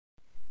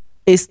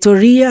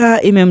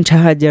Historia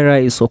imemtaja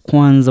rais wa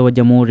kwanza wa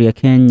Jamhuri ya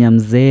Kenya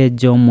Mzee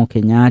Jomo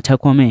Kenyatta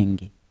kwa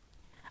mengi.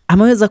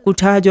 Ameweza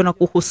kutajwa na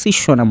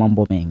kuhusishwa na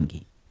mambo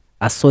mengi,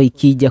 haswa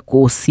ikija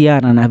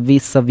kuhusiana na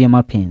visa vya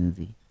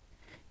mapenzi.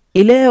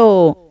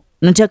 Leo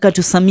nataka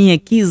tusamie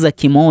kisa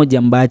kimoja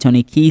ambacho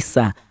ni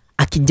kisa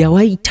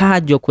akijawahi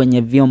tajwa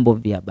kwenye vyombo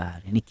vya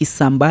habari. Ni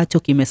kisa ambacho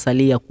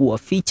kimesalia kuwa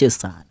fiche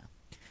sana.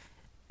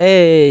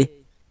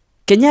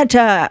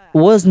 Kenyatta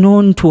was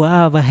known to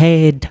have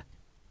had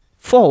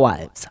 4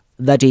 wives.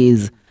 That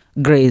is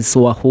Grace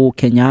Wahu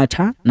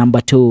Kenyatta,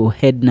 number 2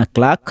 Edna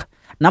Clark,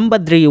 number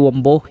 3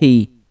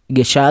 Wambohi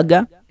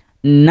Geshaga,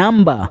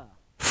 number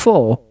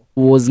 4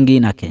 was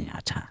Ngina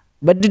Kenyatta.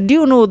 But did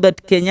you know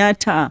that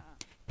Kenyatta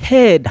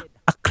had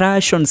a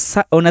crush on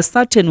a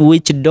certain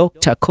witch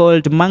doctor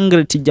called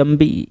Margaret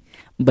Njambi,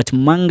 but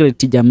Margaret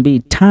Njambi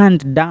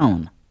turned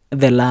down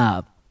the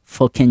love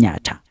for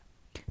Kenyatta?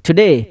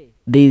 Today,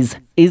 this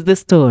is the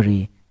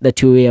story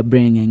that we are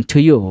bringing to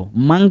you.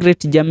 Margaret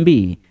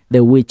Njambi,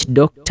 the witch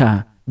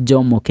doctor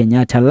Jomo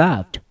Kenyatta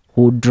loved,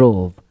 who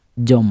drove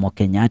Jomo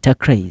Kenyatta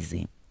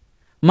crazy.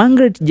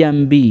 Margaret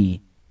Njambi,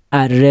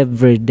 a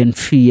revered and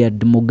feared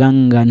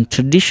Muganga and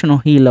traditional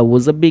healer,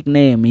 was a big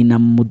name in a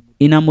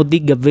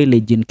Mudiga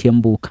village in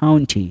Kiambu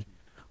County.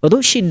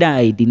 Although she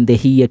died in the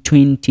year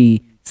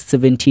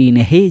 2017,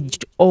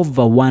 aged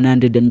over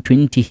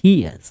 120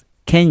 years,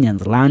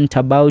 Kenyans learned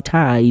about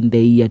her in the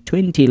year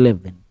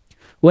 2011,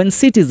 when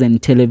Citizen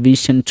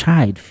Television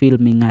tried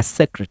filming her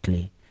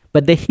secretly,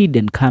 but the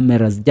hidden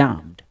cameras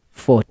jammed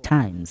 4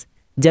 times.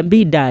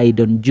 Njambi died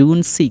on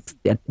June 6th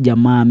at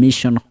Jamaa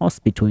Mission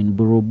Hospital in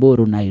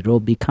Buruburu,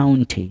 Nairobi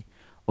County.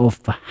 Of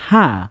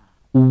her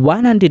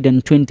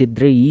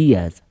 123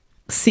 years,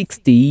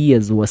 60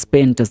 years were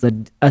spent as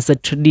a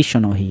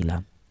traditional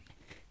healer.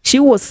 She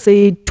was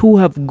said to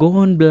have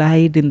gone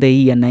blind in the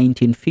year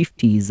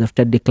 1950s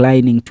after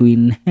declining to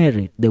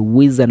inherit the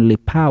wizardly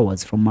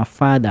powers from her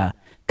father,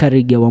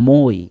 Karige wa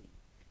Moi.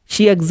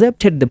 She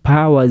accepted the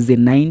powers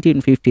in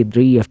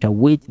 1953, after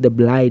which the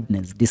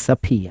blindness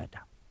disappeared.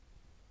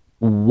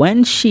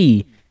 When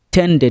she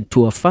tended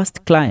to her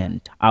first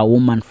client, a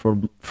woman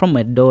from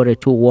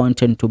Eldoret who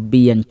wanted to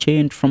be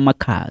unchained from a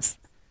curse,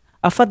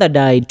 her father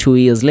died 2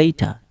 years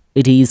later.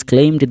 It is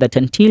claimed that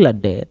until her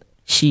death,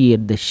 she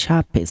had the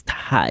sharpest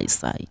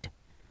eyesight.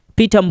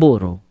 Peter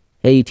Mburu,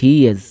 8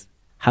 years,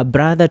 her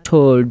brother,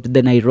 told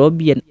the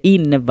Nairobian he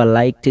never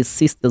liked his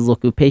sister's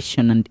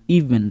occupation and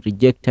even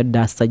rejected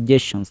her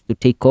suggestions to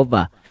take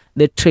over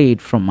the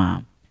trade from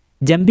her.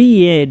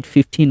 Njambi had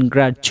 15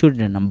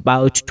 grandchildren,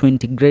 about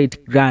 20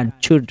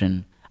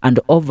 great-grandchildren, and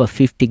over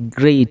 50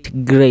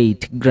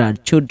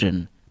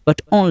 great-great-grandchildren,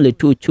 but only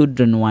 2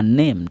 children were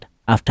named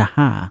after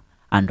her,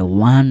 and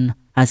 1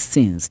 has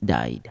since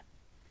died.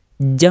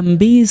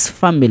 Njambi's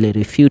family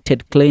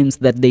refuted claims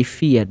that they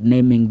feared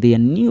naming their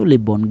newly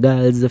born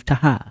girls after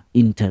her.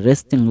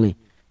 Interestingly,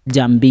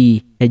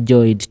 Njambi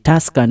enjoyed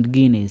Tuscan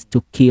guineas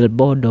to kill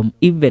boredom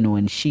even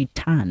when she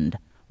turned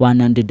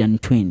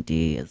 120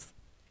 years.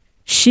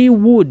 She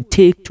would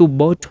take 2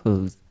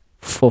 bottles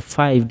for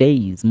 5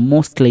 days,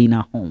 mostly in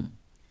her home,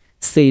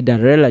 said a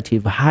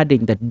relative,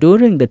 adding that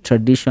during the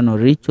traditional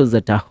rituals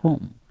at her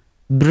home,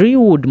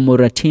 brewed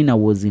Muratina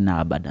was in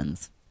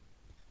abundance.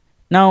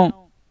 Now,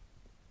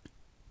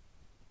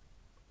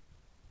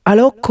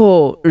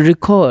 Aloko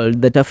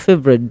recalled that her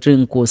favorite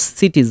drink was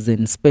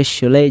Citizen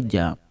Special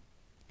Ledger,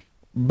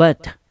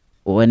 but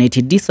when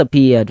it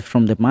disappeared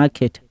from the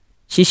market,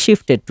 she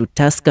shifted to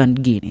Tuscan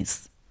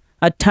Guinness.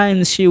 At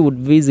times, she would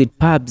visit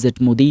pubs at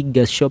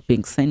Mudiga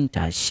shopping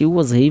center. She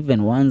was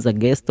even once a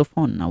guest of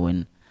honor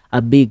when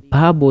a big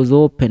pub was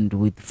opened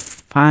with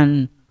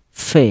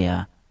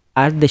fanfare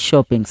at the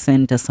shopping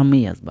center some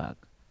years back.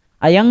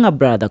 A younger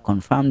brother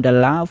confirmed a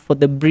love for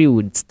the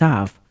brewed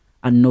stuff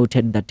and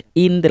noted that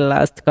in the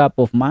last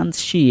couple of months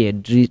she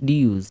had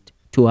reduced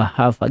to a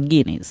half a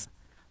Guinness.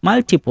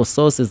 Multiple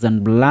sources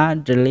and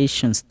blood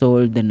relations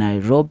told the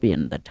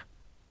Nairobian that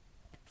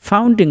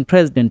founding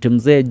President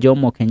Mzee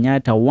Jomo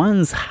Kenyatta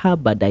once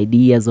harbored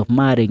ideas of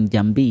marrying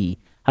Njambi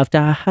after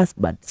her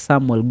husband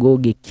Samuel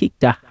Goge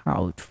kicked her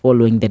out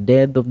following the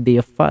death of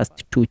their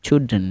first 2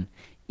 children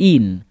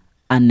in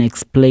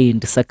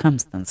unexplained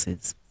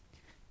circumstances.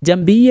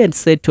 Njambi had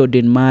settled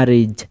in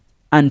marriage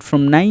and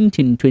from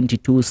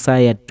 1922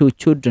 sired 2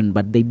 children,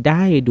 but they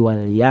died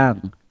while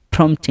young,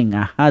 prompting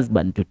her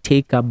husband to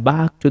take her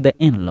back to the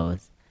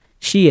in-laws.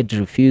 She had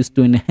refused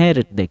to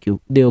inherit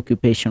the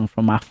occupation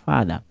from her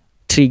father,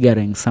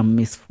 triggering some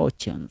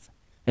misfortunes,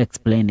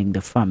 explaining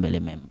the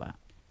family member.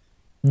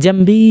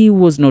 Njambi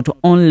was not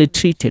only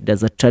treated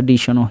as a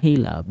traditional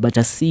healer, but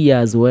a seer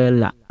as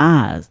well,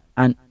 and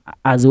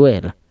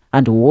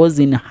was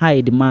in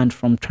high demand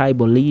from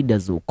tribal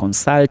leaders who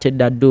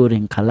consulted her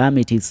during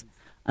calamities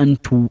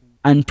and to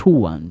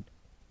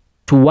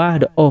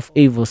ward off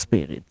evil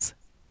spirits.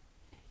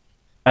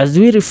 As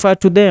we refer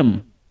to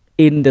them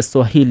in the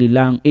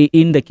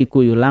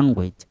Kikuyu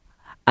language,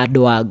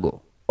 Adwago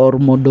or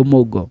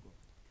Modomogo.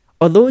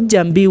 Although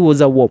Njambi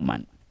was a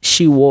woman,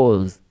 she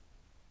was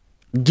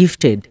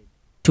gifted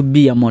to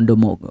be a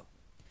Mondomogo.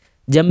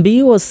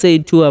 Njambi was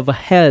said to have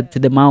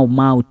helped the Mau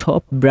Mau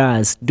top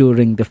brass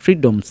during the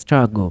freedom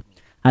struggle,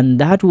 and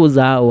that was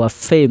how her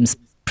fame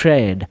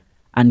spread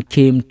and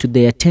came to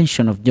the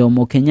attention of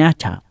Jomo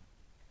Kenyatta,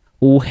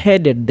 who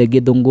headed the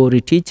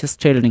Githunguri Teachers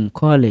Training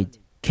College,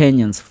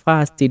 Kenya's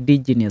first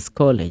indigenous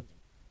college.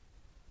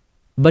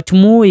 But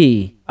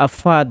Moi, her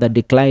father,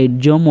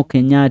 declined Jomo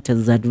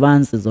Kenyatta's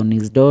advances on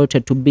his daughter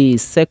to be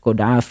his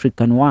second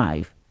African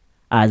wife,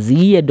 as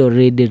he had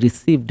already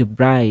received a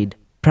bride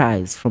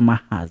price from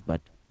her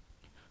husband.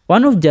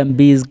 One of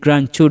Njambi's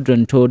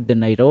grandchildren told the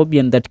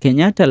Nairobian that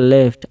Kenyatta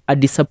left a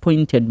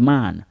disappointed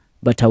man,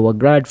 but our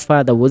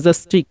grandfather was a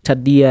strict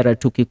adherer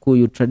to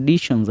Kikuyu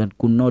traditions and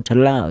could not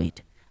allow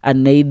it,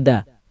 and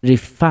neither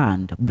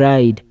refund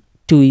bride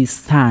to his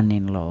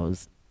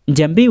son-in-laws.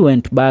 Njambi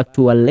went back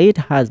to her late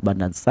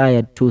husband and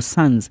sired 2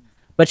 sons,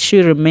 but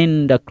she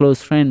remained a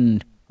close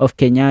friend of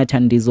Kenyatta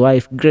and his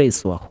wife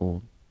Grace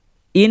Wahu.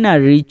 In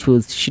her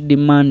rituals, she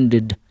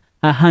demanded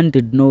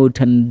 100 note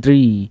and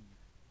 3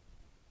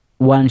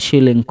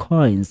 1-shilling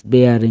coins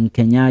bearing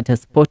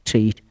Kenyatta's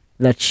portrait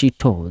that she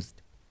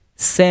tossed.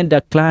 Sent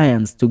her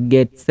clients to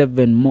get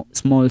 7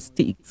 small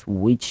sticks,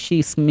 which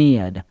she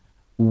smeared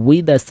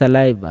with her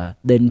saliva,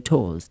 then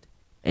tossed.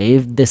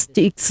 If the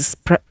sticks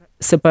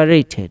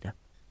separated,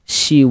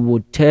 she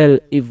would tell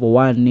if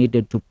one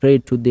needed to pray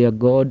to their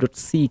God or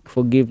seek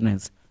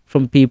forgiveness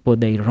from people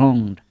they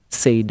wronged,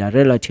 said a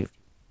relative.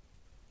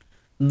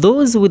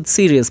 Those with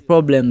serious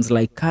problems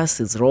like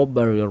curses,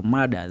 robbery, or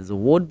murders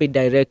would be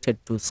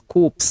directed to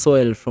scoop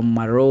soil from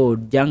a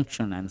road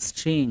junction and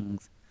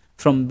strings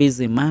from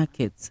busy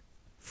markets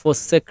for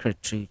sacred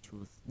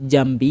rituals.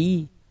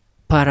 Njambi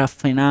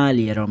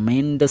paraphernalia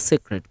remained a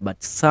secret,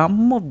 but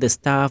some of the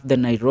stuff the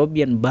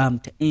Nairobian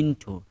bumped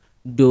into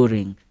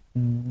during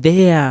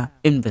their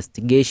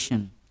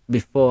investigation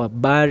before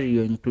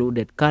burial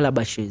included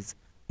calabashes,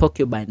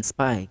 porcupine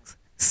spikes,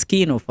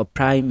 skin of a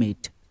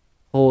primate,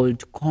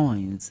 old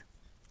coins,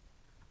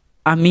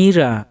 a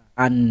mirror,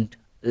 and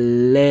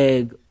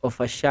leg of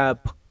a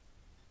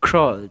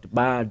sharp-clawed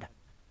bird.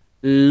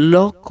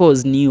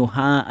 Locals knew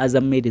her as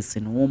a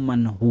medicine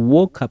woman who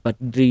woke up at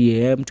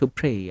 3 a.m. to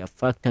pray, a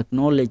fact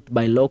acknowledged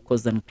by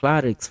locals and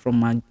clerics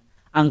from an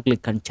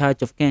Anglican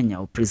Church of Kenya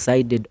who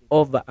presided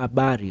over a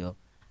burial,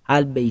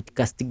 albeit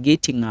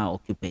castigating her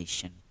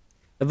occupation.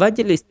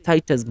 Evangelist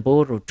Titus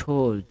Boro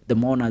told the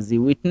mourners he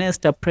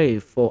witnessed her pray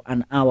for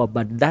an hour,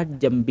 but that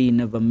Njambi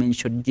never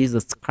mentioned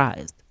Jesus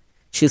Christ.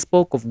 She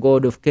spoke of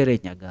God of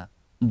Kirinyaga.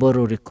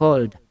 Boro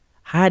recalled,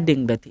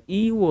 adding that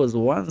he was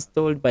once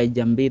told by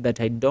Njambi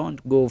that I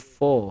don't go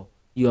for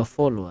your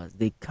followers.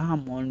 They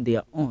come on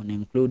their own,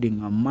 including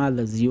your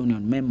mother's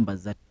union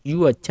members at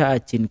your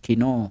church in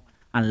Kino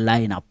and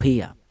line up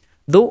here.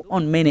 Though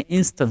on many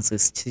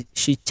instances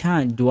she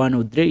charged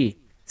 103,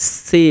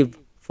 save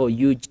for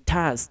huge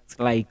tasks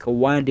like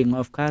warding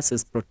off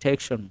curses,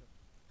 protection.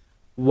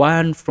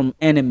 One from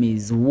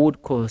enemies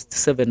would cost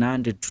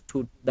 700 to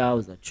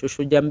 2,000.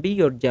 Shosho Njambi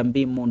or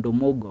Njambi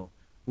Mondomogo,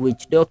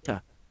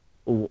 Witchdoctor,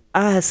 who,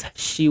 as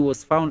she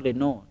was fondly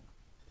known,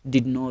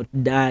 did not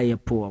die a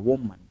poor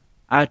woman.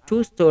 Her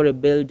 2-story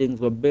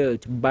buildings were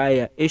built by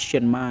an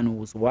Asian man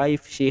whose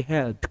wife she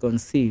helped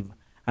conceive,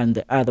 and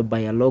the other by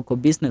a local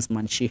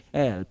businessman she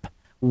helped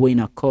win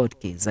a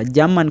court case. A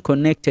German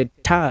connected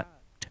tapped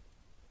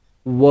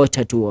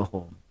water to her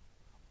home.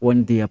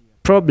 When their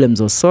problems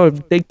were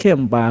solved, they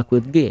came back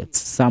with gifts.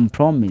 Some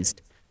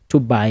promised to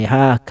buy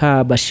her a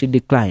car, but she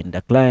declined.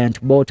 A client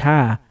bought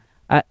her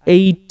a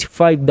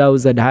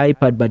 85,000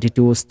 iPad, but it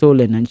was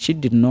stolen and she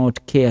did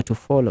not care to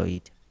follow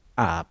it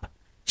up.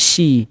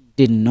 She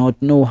did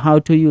not know how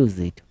to use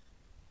it.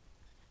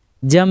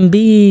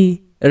 Njambi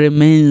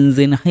remains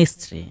in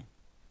history.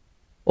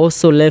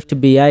 Also left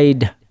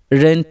behind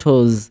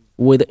rentals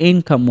with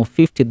income of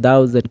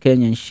 50,000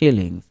 Kenyan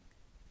shillings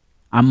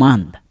a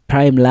month,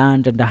 prime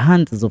land and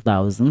hundreds of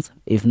thousands,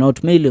 if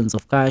not millions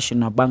of cash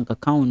in a bank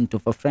account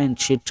of a friend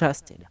she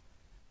trusted.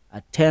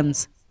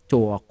 Attempts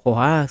to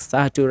coerce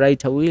her to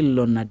write a will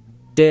on a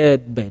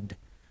deathbed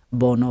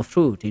bore no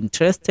fruit.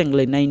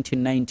 Interestingly, in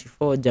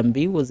 1994,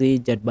 Njambi was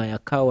injured by a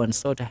cow and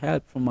sought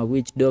help from a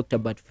witch doctor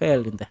but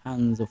fell in the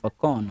hands of a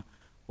con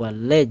who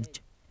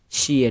alleged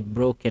she had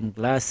broken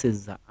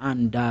glasses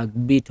and dug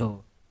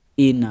beetle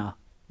in her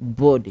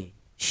body.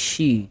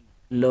 She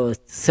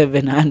lost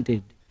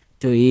 700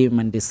 to him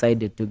and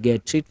decided to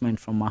get treatment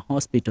from a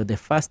hospital. The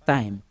first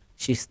time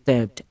she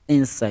stepped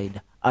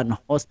inside an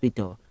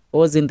hospital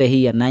was in the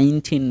year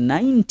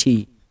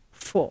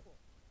 1994.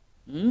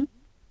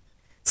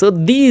 So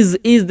this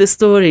is the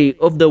story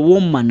of the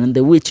woman and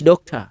the witch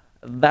doctor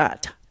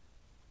that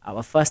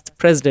our first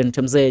president,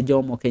 Mzee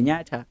Jomo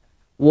Kenyatta,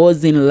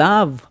 was in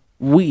love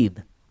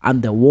with,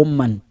 and the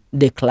woman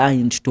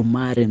declined to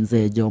marry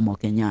Mzee Jomo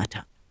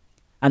Kenyatta.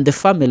 And the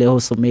family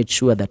also made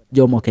sure that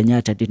Jomo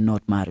Kenyatta did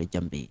not marry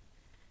Njambi.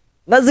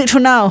 That's it for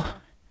now.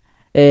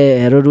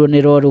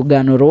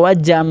 Rugano Roa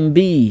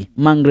Njambi,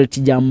 Margaret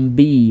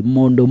Njambi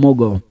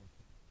Mondomogo,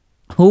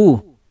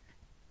 who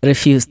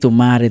refused to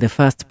marry the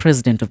first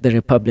president of the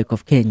Republic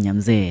of Kenya,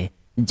 Mzee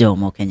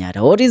Jomo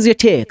Kenyatta. What is your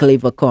take?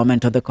 Leave a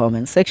comment on the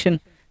comment section.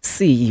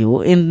 See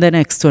you in the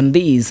next one.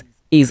 This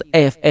is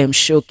FM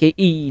Show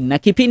KE na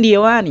kipindi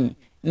hewani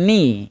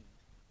ni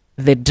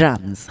The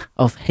Drums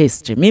of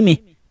History.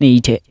 Mimi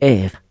niite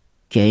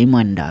FK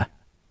Mwanda.